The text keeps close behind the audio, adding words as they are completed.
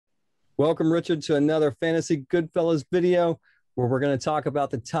Welcome, Richard, to another Fantasy Goodfellas video where we're going to talk about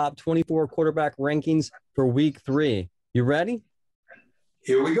the top 24 quarterback rankings for week 3. You ready?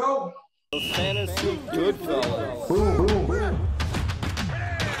 Here we go. Fantasy Goodfellas. Boom, boom, boom.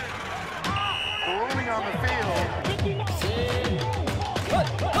 Rolling on the field.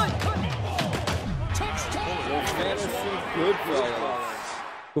 Fantasy Goodfellas.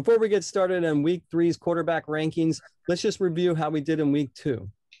 Before we get started on week 3's quarterback rankings, let's just review how we did in week 2.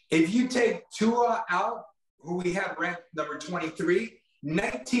 If you take Tua out, who we have ranked number 23,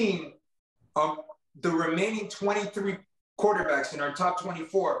 19 of the remaining 23 quarterbacks in our top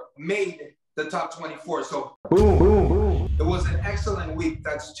 24 made the top 24. So boom, boom, boom. It was an excellent week.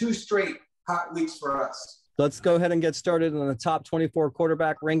 That's 2 straight hot weeks for us. Let's go ahead and get started on the top 24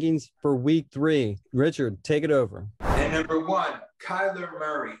 quarterback rankings for week 3. Richard, take it over. And number 1, Kyler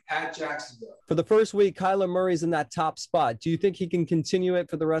Murray at Jacksonville. For the first week, Kyler Murray's in that top spot. Do you think he can continue it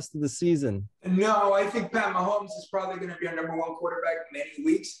for the rest of the season? No, I think Pat Mahomes is probably going to be our number 1 quarterback many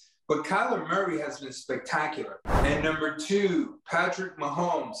weeks, but Kyler Murray has been spectacular. And number 2, Patrick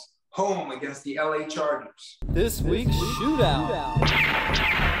Mahomes, home against the LA Chargers. This week's shootout.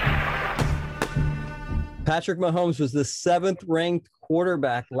 Patrick Mahomes was the 7th ranked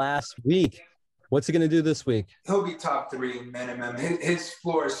quarterback last week. What's he going to do this week? He'll be top 3 minimum. His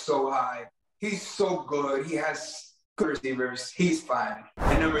floor is so high. He's so good. He has good receivers. He's fine.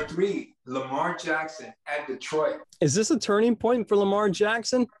 And number 3, Lamar Jackson at Detroit. Is this a turning point for Lamar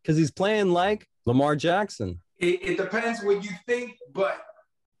Jackson? Because he's playing like Lamar Jackson. It depends what you think, but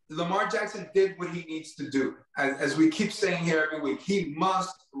Lamar Jackson did what he needs to do. As we keep saying here every week, he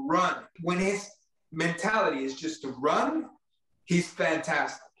must run. When his mentality is just to run, he's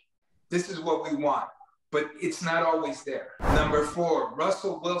fantastic. This is what we want, but it's not always there. Number 4,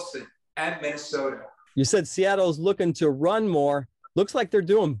 Russell Wilson at Minnesota. You said Seattle's looking to run more. Looks like they're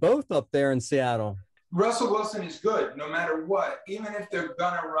doing both up there in Seattle. Russell Wilson is good no matter what. Even if they're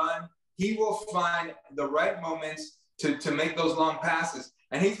going to run, he will find the right moments to make those long passes.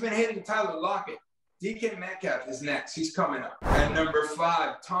 And he's been hitting Tyler Lockett. DK Metcalf is next. He's coming up. And number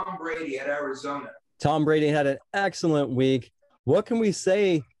 5, Tom Brady at Arizona. Tom Brady had an excellent week. What can we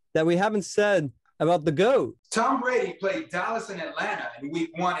say that we haven't said about the GOAT? Tom Brady played Dallas and Atlanta in week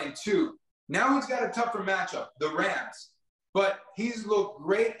 1 and 2. Now he's got a tougher matchup, the Rams. But he's looked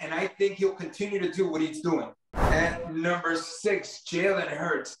great, and I think he'll continue to do what he's doing. And number 6, Jalen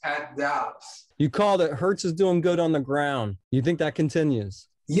Hurts at Dallas. You called it. Hurts is doing good on the ground. You think that continues?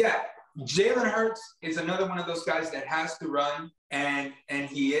 Yeah. Jalen Hurts is another one of those guys that has to run, and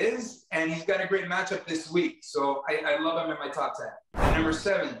he is, and he's got a great matchup this week. So I love him in my top 10. And number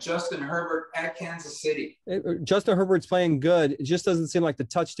 7, Justin Herbert at Kansas City. Justin Herbert's playing good. It just doesn't seem like the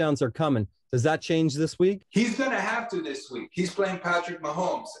touchdowns are coming. Does that change this week? He's going to have to this week. He's playing Patrick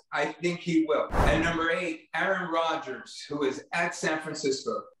Mahomes. I think he will. And number 8, Aaron Rodgers, who is at San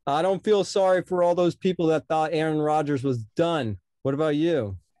Francisco. I don't feel sorry for all those people that thought Aaron Rodgers was done. What about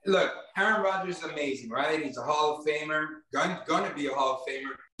you? Look, Aaron Rodgers is amazing, right? He's a Hall of Famer, going to be a Hall of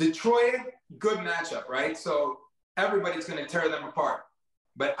Famer. Detroit, good matchup, right? So everybody's going to tear them apart.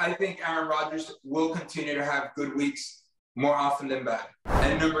 But I think Aaron Rodgers will continue to have good weeks more often than bad.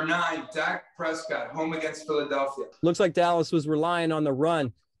 And number 9, Dak Prescott, home against Philadelphia. Looks like Dallas was relying on the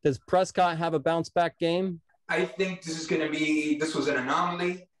run. Does Prescott have a bounce-back game? I think this was an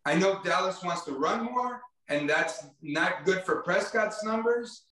anomaly. I know Dallas wants to run more, and that's not good for Prescott's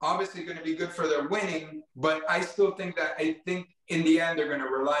numbers. Obviously going to be good for their winning, but I think in the end they're going to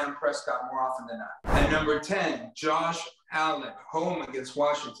rely on Prescott more often than not. And number 10, Josh Allen, home against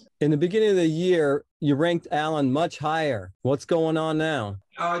Washington. In the beginning of the year, you ranked Allen much higher. What's going on now?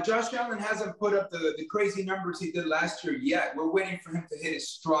 Josh Allen hasn't put up the crazy numbers he did last year yet. We're waiting for him to hit his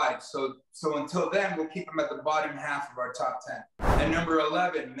stride. So until then, we'll keep him at the bottom half of our top 10. And number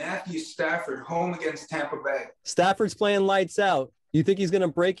 11, Matthew Stafford, home against Tampa Bay. Stafford's playing lights out. You think he's going to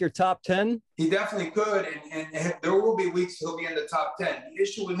break your top 10? He definitely could, and there will be weeks he'll be in the top 10. The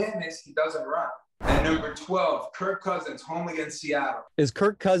issue with him is he doesn't run. And number 12, Kirk Cousins, home against Seattle. Is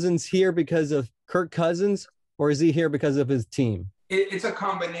Kirk Cousins here because of Kirk Cousins, or is he here because of his team? It's a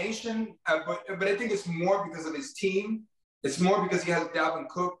combination, but I think it's more because of his team. It's more because he has Dalvin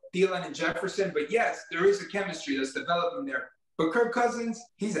Cook, Thielen, and Jefferson. But yes, there is a chemistry that's developing there. But Kirk Cousins,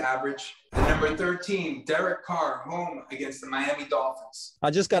 he's average. And number 13, Derek Carr, home against the Miami Dolphins.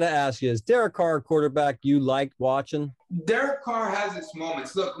 I just got to ask you, is Derek Carr a quarterback you like watching? Derek Carr has its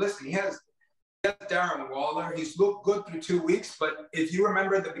moments. Look, listen, he has Darren Waller. He's looked good through 2 weeks. But if you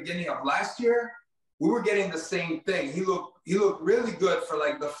remember at the beginning of last year, we were getting the same thing. He looked really good for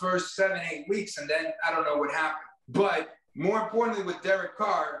like the first 7-8 weeks, and then I don't know what happened. But more importantly with Derek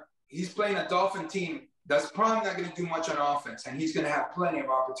Carr, he's playing a Dolphin team that's probably not going to do much on offense, and he's going to have plenty of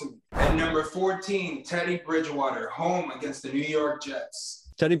opportunity. And number 14, Teddy Bridgewater, home against the New York Jets.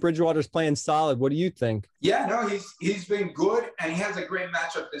 Teddy Bridgewater's playing solid. What do you think? Yeah, no, he's been good, and he has a great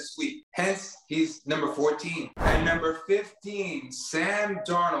matchup this week. Hence, he's number 14. And number 15, Sam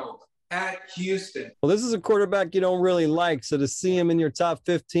Darnold at Houston. Well, this is a quarterback you don't really like, so to see him in your top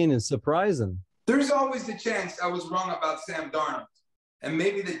 15 is surprising. There's always the chance I was wrong about Sam Darnold, and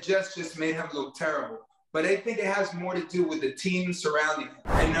maybe the Jets just made him look terrible. But I think it has more to do with the team surrounding him.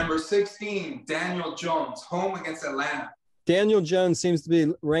 And number 16, Daniel Jones, home against Atlanta. Daniel Jones seems to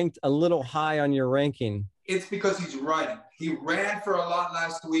be ranked a little high on your ranking. It's because he's running. He ran for a lot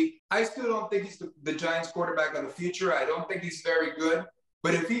last week. I still don't think he's the Giants quarterback of the future. I don't think he's very good.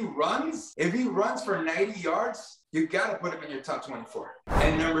 But if he runs for 90 yards, you got to put him in your top 24.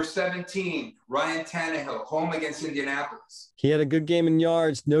 And number 17, Ryan Tannehill, home against Indianapolis. He had a good game in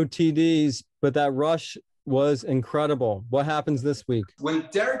yards, no TDs, but that rush was incredible. What happens this week? When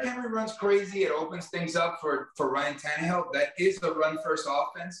Derrick Henry runs crazy, it opens things up for Ryan Tannehill. That is the run-first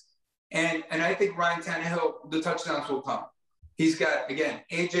offense. And I think Ryan Tannehill, the touchdowns will come. He's got, again,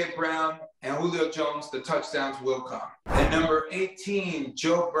 A.J. Brown and Julio Jones, the touchdowns will come. And number 18,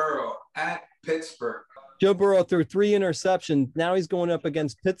 Joe Burrow at Pittsburgh. Joe Burrow threw 3 interceptions. Now he's going up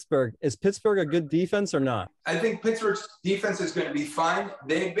against Pittsburgh. Is Pittsburgh a good defense or not? I think Pittsburgh's defense is going to be fine.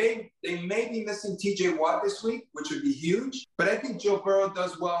 They may be missing T.J. Watt this week, which would be huge. But I think Joe Burrow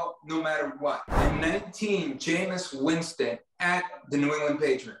does well no matter what. And 19, Jameis Winston at the New England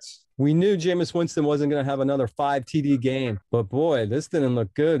Patriots. We knew Jameis Winston wasn't going to have another 5 TD game. But, boy, this didn't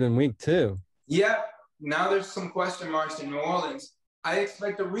look good in week 2. Yeah, now there's some question marks in New Orleans. I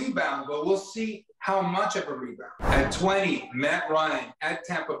expect a rebound, but we'll see how much of a rebound. At 20, Matt Ryan at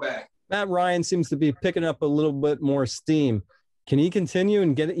Tampa Bay. Matt Ryan seems to be picking up a little bit more steam. Can he continue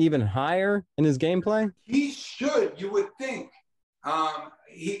and get even higher in his gameplay? He should, you would think.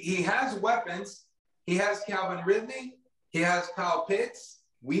 He has weapons. He has Calvin Ridley. He has Kyle Pitts.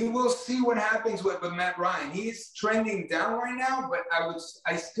 We will see what happens with Matt Ryan. He's trending down right now, but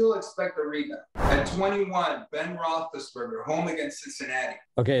I still expect a rebound. At 21, Ben Roethlisberger, home against Cincinnati.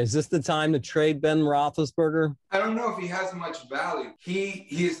 Okay, is this the time to trade Ben Roethlisberger? I don't know if he has much value. He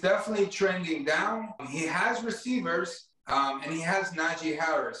is definitely trending down. He has receivers, and he has Najee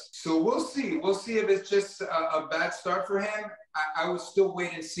Harris. So we'll see. We'll see if it's just a bad start for him. I would still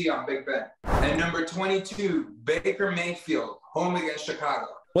wait and see on Big Ben. And number 22, Baker Mayfield, home against Chicago.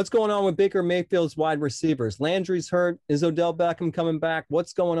 What's going on with Baker Mayfield's wide receivers? Landry's hurt. Is Odell Beckham coming back?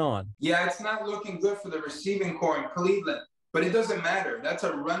 What's going on? Yeah, it's not looking good for the receiving corps in Cleveland, but it doesn't matter. That's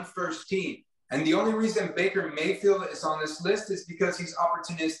a run-first team. And the only reason Baker Mayfield is on this list is because he's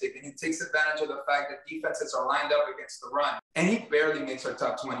opportunistic and he takes advantage of the fact that defenses are lined up against the run. And he barely makes our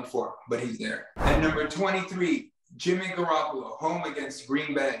top 24, but he's there. And number 23, Jimmy Garoppolo, home against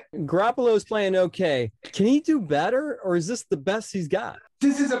Green Bay. Garoppolo's playing okay. Can he do better, or is this the best he's got?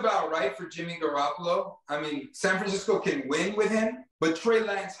 This is about right for Jimmy Garoppolo. I mean, San Francisco can win with him, but Trey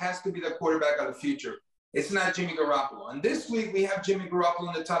Lance has to be the quarterback of the future. It's not Jimmy Garoppolo. And this week, we have Jimmy Garoppolo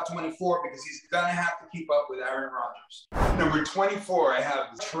in the top 24 because he's going to have to keep up with Aaron Rodgers. Number 24, I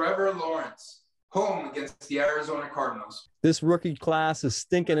have Trevor Lawrence, home against the Arizona Cardinals. This rookie class is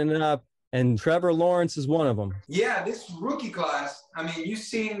stinking it up, and Trevor Lawrence is one of them. Yeah, this rookie class, I mean, you've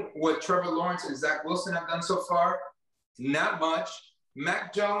seen what Trevor Lawrence and Zach Wilson have done so far. Not much.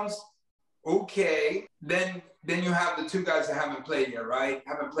 Mac Jones, okay. Then you have the 2 guys that haven't played yet, right?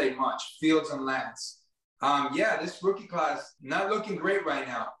 Haven't played much, Fields and Lance. Yeah, this rookie class, not looking great right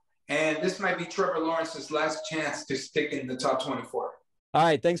now. And this might be Trevor Lawrence's last chance to stick in the top 24. All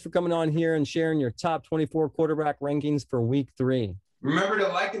right, thanks for coming on here and sharing your top 24 quarterback rankings for week 3. Remember to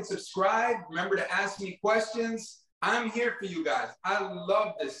like and subscribe. Remember to ask me questions. I'm here for you guys. I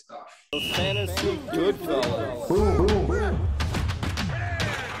love this stuff. Fantasy Goodfellas. Boom, boom, boom.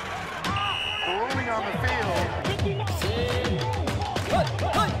 Rolling on the field.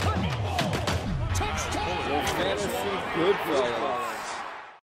 Fantasy Goodfellas.